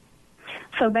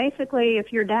 So basically,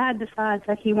 if your dad decides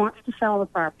that he wants to sell the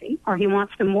property or he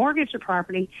wants to mortgage the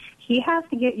property, he has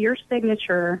to get your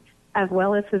signature as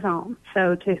well as his own.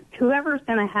 So to whoever's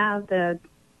going to have the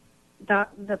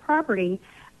property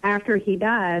after he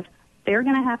dies, they're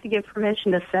going to have to give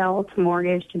permission to sell, to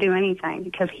mortgage, to do anything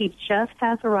because he just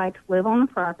has the right to live on the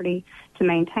property, to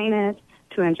maintain it,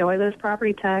 to enjoy those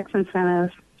property tax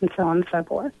incentives, and so on and so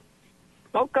forth.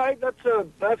 Okay, that's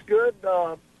good.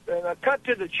 And cut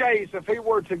to the chase, if he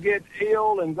were to get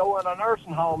ill and go in a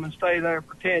nursing home and stay there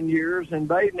for 10 years and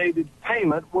they needed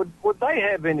payment, would they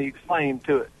have any claim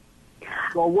to it?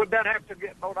 Or would I have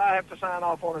to sign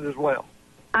off on it as well?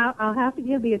 I'll have to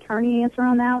give the attorney answer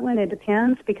on that one. It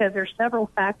depends because there's several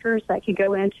factors that could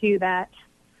go into that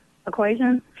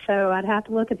equation. So I'd have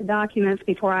to look at the documents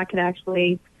before I could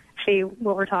actually see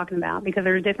what we're talking about, because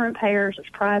there's different payers. There's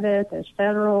private, there's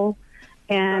federal,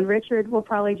 and Richard will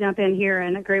probably jump in here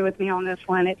and agree with me on this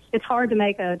one. It's hard to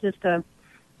make a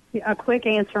quick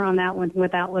answer on that one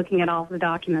without looking at all the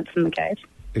documents in the case.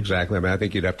 Exactly. I mean, I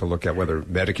think you'd have to look at whether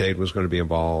Medicaid was going to be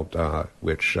involved,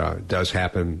 which does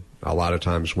happen a lot of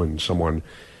times when someone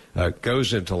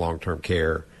goes into long-term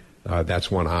care. That's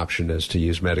one option, is to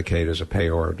use Medicaid as a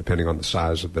payor, depending on the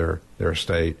size of their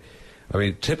estate. I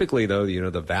mean, typically, though,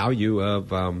 the value of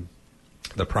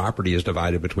the property is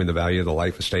divided between the value of the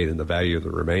life estate and the value of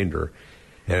the remainder.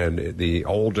 And the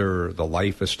older the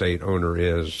life estate owner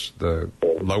is, the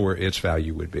lower its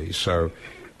value would be. So,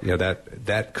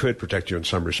 that could protect you in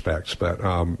some respects. But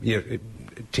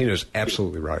Tina's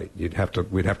absolutely right. We'd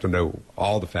have to know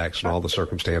all the facts and all the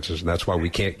circumstances, and that's why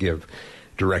we can't give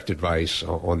direct advice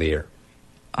on the air.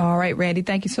 All right, Randy,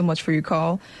 thank you so much for your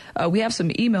call. We have some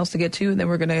emails to get to, and then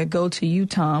we're going to go to you,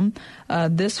 Tom.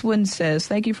 This one says,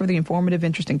 thank you for the informative,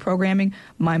 interesting programming.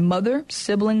 My mother,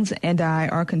 siblings, and I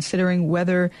are considering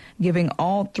whether giving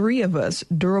all three of us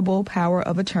durable power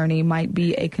of attorney might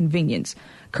be a convenience.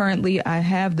 Currently, I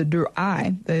have the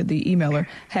emailer,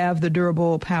 have the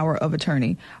durable power of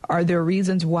attorney. Are there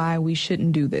reasons why we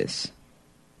shouldn't do this?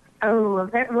 Oh,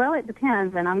 well, it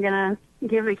depends, and I'm going to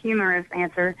give a humorous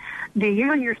answer. Do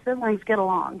you and your siblings get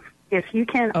along? If you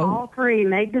can all three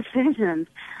make decisions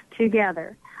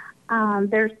together.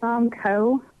 There's some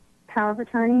co-power of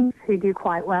attorneys who do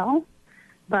quite well,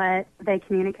 but they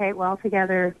communicate well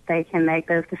together. They can make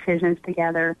those decisions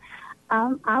together.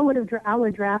 I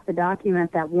would draft a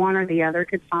document that one or the other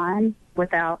could sign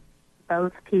without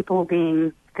both people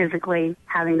being physically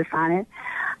having to sign it.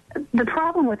 The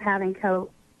problem with having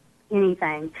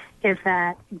anything is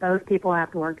that both people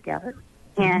have to work together.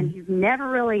 And you never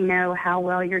really know how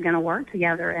well you're going to work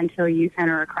together until you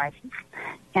enter a crisis.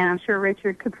 And I'm sure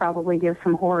Richard could probably give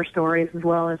some horror stories as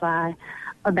well as I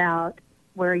about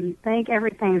where you think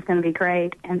everything's going to be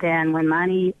great, and then when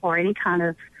money or any kind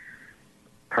of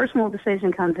personal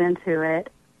decision comes into it,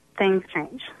 things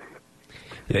change.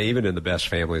 Yeah, even in the best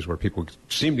families where people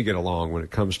seem to get along, when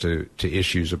it comes to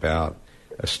issues about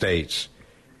estates,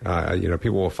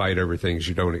 people will fight over things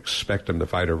you don't expect them to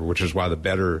fight over, which is why the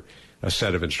better a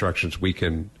set of instructions we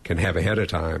can have ahead of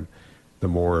time, the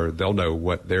more they'll know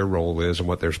what their role is and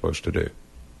what they're supposed to do.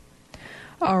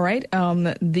 All right.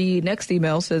 The next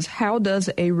email says, how does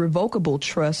a revocable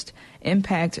trust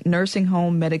impact nursing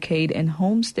home, Medicaid, and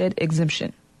homestead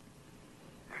exemption?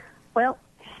 Well,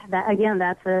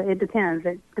 it depends.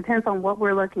 It depends on what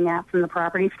we're looking at from the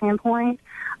property standpoint.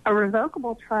 A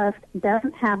revocable trust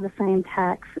doesn't have the same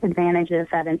tax advantages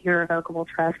that an irrevocable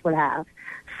trust would have.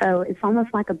 So it's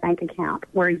almost like a bank account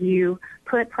where you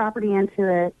put property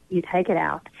into it, you take it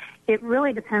out. It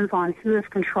really depends on who is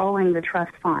controlling the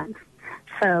trust funds.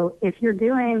 So if you're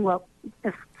doing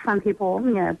if some people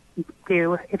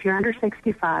do, if you're under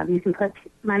 65, you can put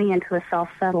money into a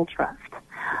self-settled trust.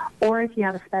 Or if you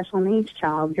have a special needs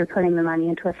child, you're putting the money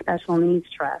into a special needs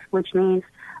trust, which means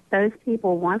those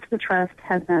people, once the trust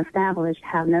has been established,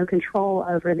 have no control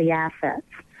over the assets.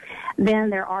 Then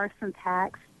there are some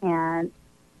tax and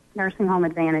nursing home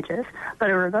advantages. But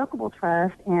a revocable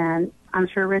trust, and I'm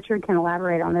sure Richard can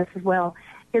elaborate on this as well,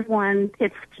 is one,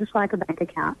 it's just like a bank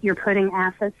account. You're putting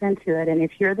assets into it, and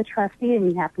if you're the trustee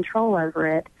and you have control over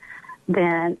it,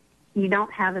 then you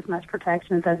don't have as much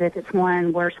protections as if it's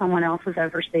one where someone else is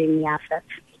overseeing the assets.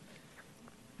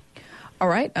 All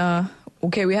right.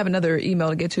 Okay, we have another email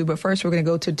to get to, but first we're going to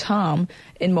go to Tom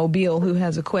in Mobile, who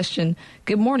has a question.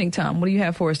 Good morning, Tom. What do you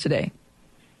have for us today?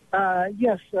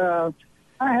 Yes,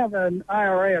 I have an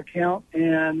IRA account,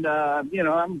 and,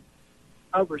 I'm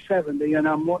over 70, and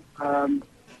I'm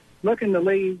looking to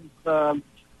leave the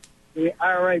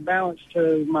IRA balance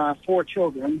to my 4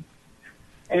 children.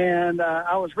 And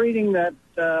I was reading that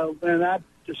when I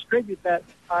distribute that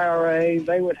IRA,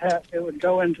 it would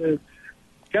go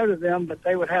to them, but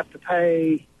they would have to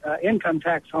pay income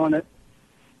tax on it,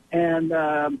 and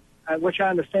which I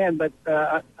understand, but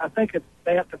I think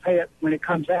they have to pay it when it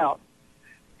comes out.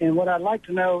 And what I'd like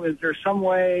to know is there some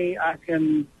way I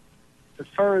can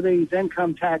defer these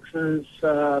income taxes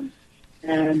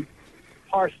and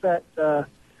parse that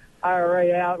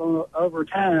IRA out over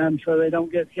time so they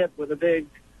don't get hit with a big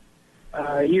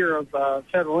year of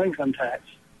federal income tax?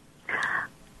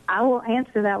 I will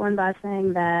answer that one by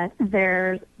saying that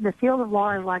the field of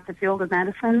law is like the field of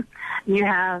medicine. You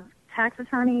have tax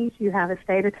attorneys, you have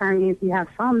estate attorneys, you have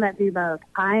some that do both.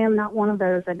 I am not one of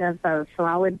those that does both, so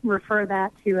I would refer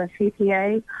that to a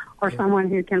CPA or someone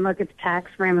who can look at the tax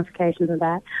ramifications of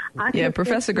that.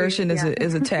 Professor Gershon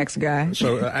is a tax guy.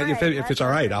 So if it's all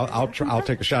right, I'll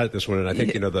take a shot at this one. And I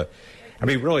think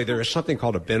really there is something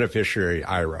called a beneficiary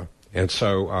IRA, and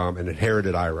so an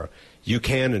inherited IRA. You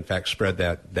can in fact spread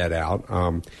that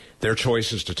out. Their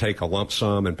choice is to take a lump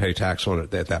sum and pay tax on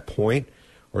it at that point,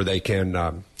 or they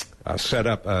can set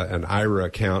up an IRA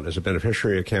account as a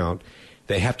beneficiary account.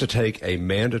 They have to take a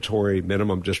mandatory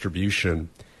minimum distribution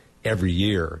every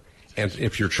year. And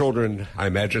if your children, I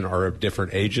imagine, are of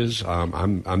different ages,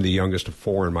 I'm the youngest of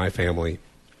 4 in my family,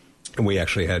 and we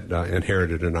actually had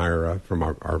inherited an IRA from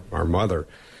our mother.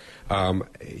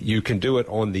 You can do it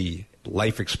on the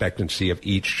life expectancy of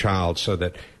each child so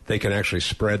that they can actually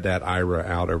spread that IRA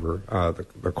out over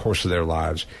the course of their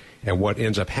lives. And what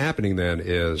ends up happening then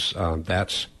is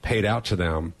that's paid out to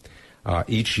them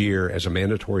each year as a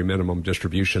mandatory minimum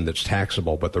distribution that's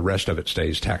taxable, but the rest of it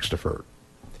stays tax deferred.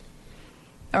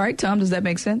 All right, Tom, does that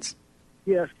make sense?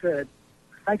 Yes, good.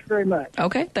 Thank you very much.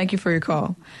 Okay, thank you for your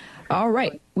call. All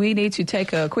right, we need to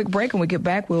take a quick break. When we get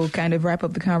back, we'll kind of wrap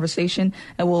up the conversation,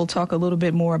 and we'll talk a little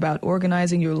bit more about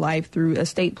organizing your life through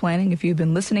estate planning. If you've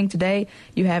been listening today,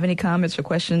 you have any comments or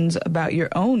questions about your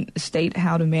own estate,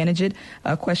 how to manage it,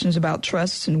 questions about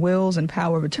trusts and wills and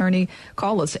power of attorney,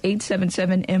 call us,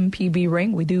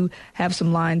 877-MPB-RING. We do have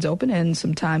some lines open and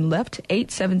some time left.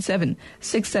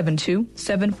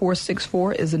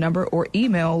 877-672-7464 is the number, or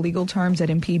email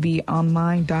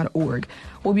legalterms@mpbonline.org.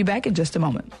 We'll be back in just a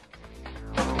moment.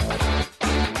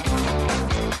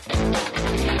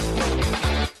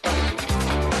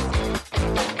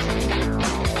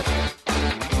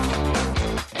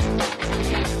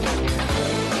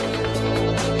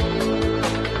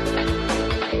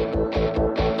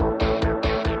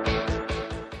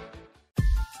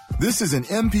 This is an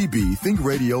MPB Think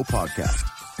Radio podcast.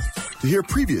 To hear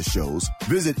previous shows,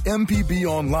 visit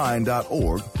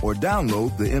mpbonline.org or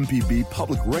download the MPB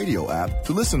Public Radio app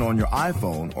to listen on your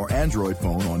iPhone or Android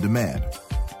phone on demand.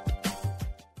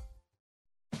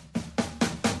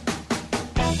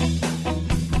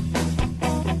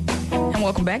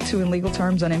 Welcome back to In Legal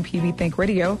Terms on MPB Think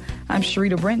Radio. I'm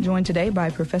Sharita Brent, joined today by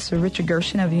Professor Richard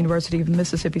Gershon of the University of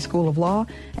Mississippi School of Law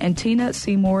and Tina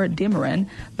Seymour Demerin,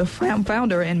 the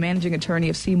founder and managing attorney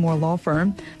of Seymour Law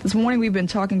Firm. This morning we've been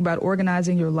talking about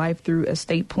organizing your life through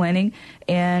estate planning,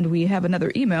 and we have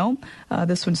another email.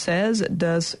 This one says,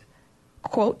 does,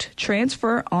 quote,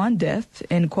 transfer on death,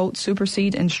 end quote,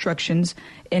 supersede instructions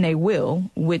in a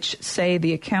will which say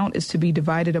the account is to be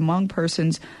divided among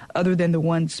persons other than the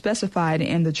one specified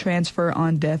in the transfer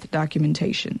on death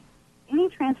documentation? Any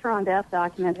transfer on death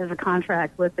document is a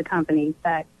contract with the company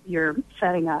that you're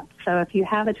setting up. So if you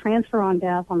have a transfer on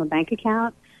death on the bank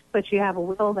account, but you have a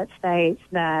will that states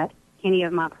that any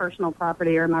of my personal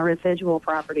property or my residual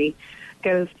property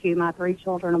goes to my 3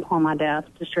 children upon my death,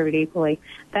 distributed equally,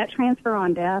 that transfer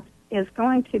on death is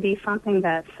going to be something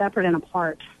that's separate and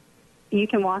apart. You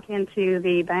can walk into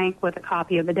the bank with a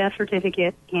copy of the death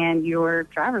certificate and your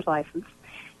driver's license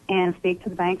and speak to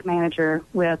the bank manager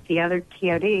with the other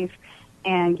TODs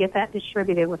and get that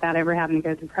distributed without ever having to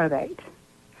go through probate.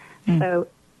 So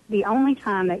the only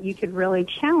time that you could really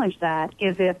challenge that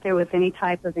is if there was any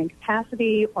type of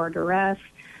incapacity or duress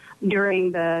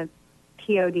during the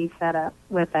TOD setup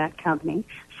with that company.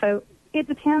 So it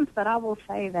depends, but I will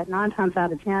say that 9 times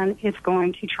out of 10, it's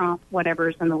going to trump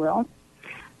whatever's in the will.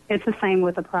 It's the same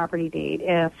with a property deed.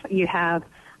 If you have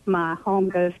my home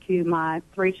goes to my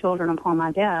 3 children upon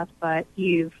my death, but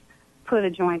you've put a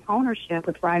joint ownership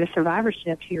with right of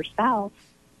survivorship to your spouse,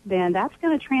 then that's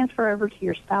going to transfer over to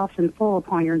your spouse in full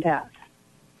upon your death.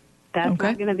 That's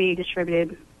not going to be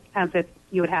distributed as if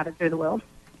you would have it through the will.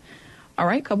 All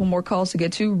right, a couple more calls to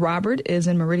get to. Robert is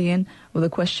in Meridian with a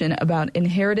question about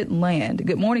inherited land.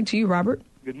 Good morning to you, Robert.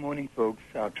 Good morning, folks.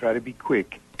 I'll try to be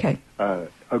quick. Okay.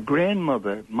 My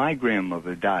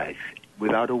grandmother dies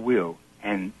without a will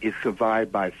and is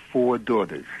survived by 4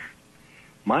 daughters.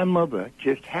 My mother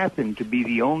just happened to be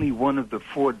the only one of the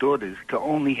 4 daughters to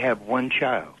only have 1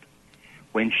 child.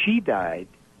 When she died,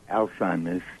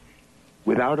 Alzheimer's,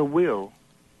 without a will,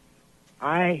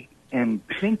 I am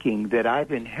thinking that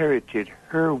I've inherited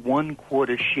her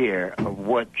 1/4 share of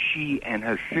what she and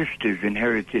her sisters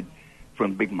inherited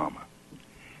from Big Mama.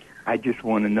 I just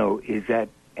want to know, is that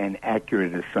an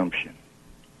accurate assumption?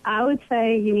 I would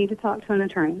say you need to talk to an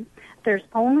attorney. There's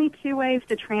only 2 ways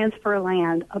to transfer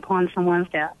land upon someone's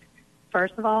death.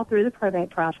 first of all, through the probate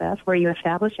process where you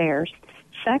establish heirs.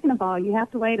 Second of all, you have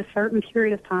to wait a certain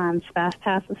period of time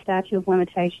past the statute of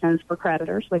limitations for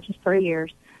creditors, which is 3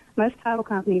 years. Most title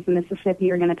companies in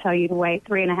Mississippi are going to tell you to wait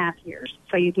 3.5 years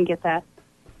so you can get that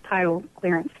title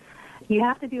clearance. You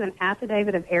have to do an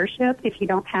affidavit of heirship if you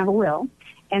don't have a will,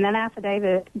 and that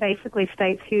affidavit basically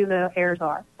states who the heirs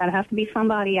are. That has to be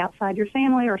somebody outside your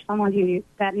family or someone who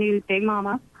knew Big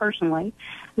Mama personally,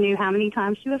 knew how many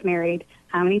times she was married,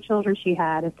 how many children she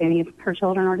had, if any of her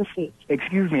children are deceased.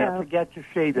 Excuse me, I forgot to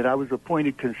say that I was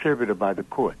appointed conservator by the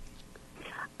court.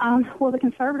 Well, the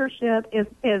conservatorship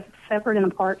is separate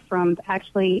and apart from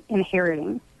actually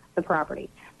inheriting the property.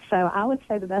 So I would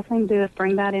say the best thing to do is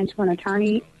bring that into an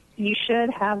attorney. You should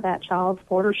have that child's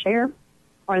quarter share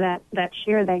or that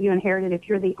share that you inherited if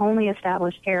you're the only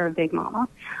established heir of Big Mama.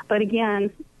 But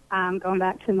again, going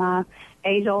back to my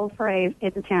age-old phrase,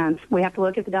 it depends. We have to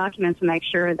look at the documents and make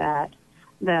sure that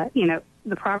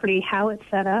the property, how it's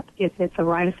set up, if it's a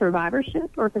right of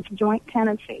survivorship or if it's a joint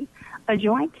tenancy. A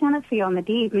joint tenancy on the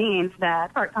deed means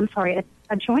that,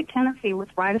 a joint tenancy with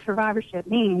right of survivorship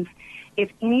means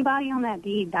if anybody on that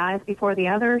deed dies before the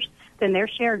others, then their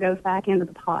share goes back into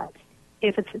the pot.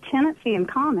 If it's a tenancy in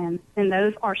common, then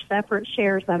those are separate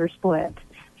shares that are split.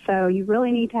 So you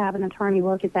really need to have an attorney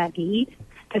look at that deed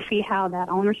to see how that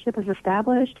ownership is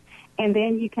established, and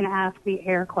then you can ask the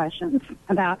heir questions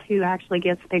about who actually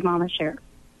gets Big Mama's share.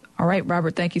 All right,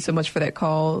 Robert, thank you so much for that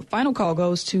call. Final call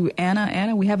goes to Anna.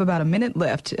 Anna, we have about a minute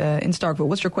left in Starkville.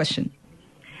 What's your question?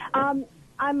 I'm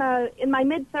in my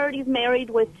mid-30s, married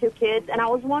with 2 kids, and I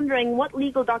was wondering what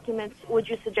legal documents would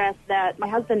you suggest that my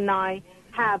husband and I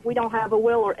have? We don't have a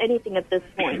will or anything at this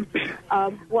point.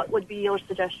 What would be your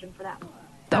suggestion for that?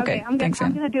 Okay, I'm going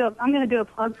to do a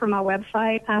plug for my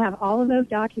website. I have all of those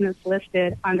documents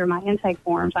listed under my intake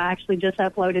forms. I actually just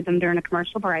uploaded them during a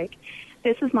commercial break.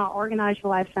 This is my Organize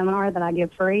Your Life seminar that I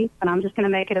give free, and I'm just going to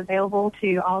make it available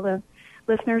to all the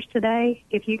listeners today.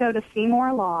 If you go to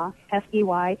Seymour Law,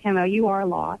 SEYMOUR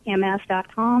Law,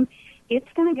 MS.com, it's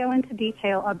going to go into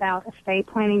detail about estate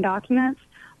planning documents,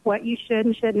 what you should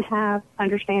and shouldn't have,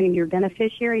 understanding your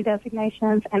beneficiary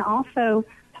designations, and also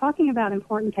talking about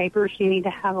important papers you need to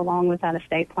have along with that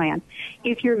estate plan.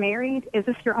 If you're married, is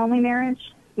this your only marriage?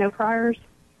 No priors?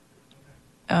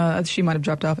 She might have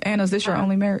dropped off. Anna, is this your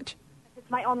only marriage?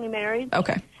 It's my only marriage.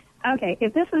 Okay. Okay,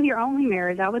 if this is your only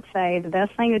marriage, I would say the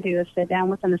best thing to do is sit down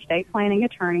with an estate planning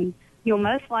attorney. You'll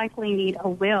most likely need a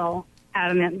will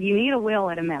at a minimum. You need a will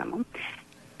at a minimum.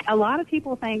 A lot of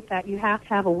people think that you have to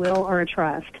have a will or a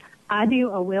trust. I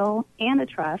do a will and a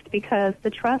trust because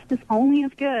the trust is only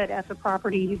as good as the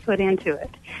property you put into it.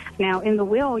 Now, in the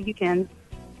will, you can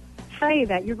say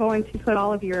that you're going to put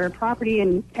all of your property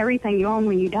and everything you own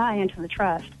when you die into the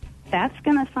trust. That's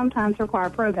going to sometimes require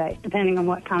probate, depending on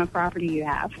what kind of property you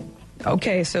have.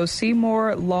 Okay, so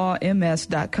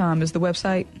SeymourLawMS.com is the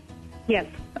website? Yes.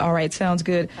 All right, sounds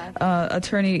good.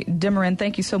 Attorney Demerin,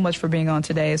 thank you so much for being on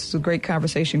today. This was a great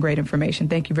conversation, great information.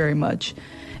 Thank you very much.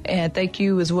 And thank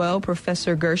you as well,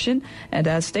 Professor Gershon.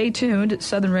 And stay tuned.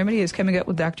 Southern Remedy is coming up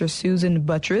with Dr. Susan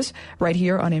Buttress right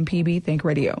here on MPB Think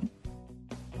Radio.